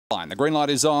The green light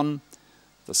is on.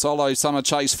 The solo summer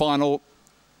chase final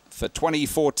for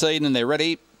 2014, and they're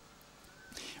ready.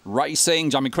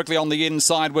 Racing, jumping quickly on the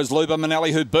inside was Luba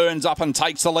Manelli, who burns up and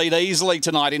takes the lead easily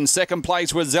tonight. In second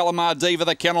place was Zelamar Diva,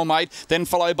 the kennel mate, then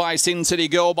followed by Sin City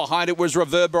Girl. Behind it was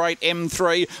Reverberate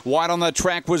M3. Wide on the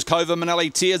track was Cova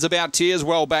Manelli. Tears About Tears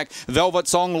well back. Velvet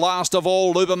Song last of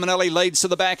all. Luba Manelli leads to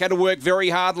the back. Had to work very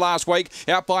hard last week.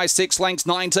 Out by 6 lengths,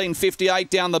 19.58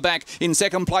 down the back. In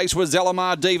second place was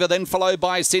Zelamar Diva, then followed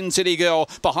by Sin City Girl.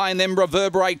 Behind them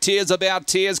Reverberate, Tears About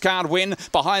Tears can't win.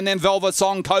 Behind them Velvet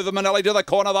Song, Cova Manelli to the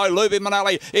corner though. Luba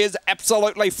Manelli is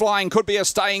absolutely flying, could be a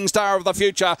staying star of the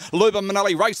future. Luba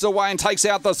Manelli races away and takes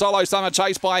out the solo summer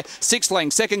chase by 6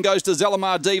 lengths. Second goes to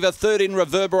Zelamar Diva, third in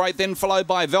Reverberate, then followed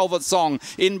by Velvet Song.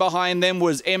 In behind them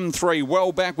was M3.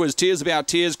 Well back was Tears About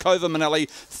Tears, Cova Manelli,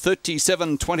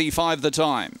 37.25 the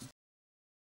time.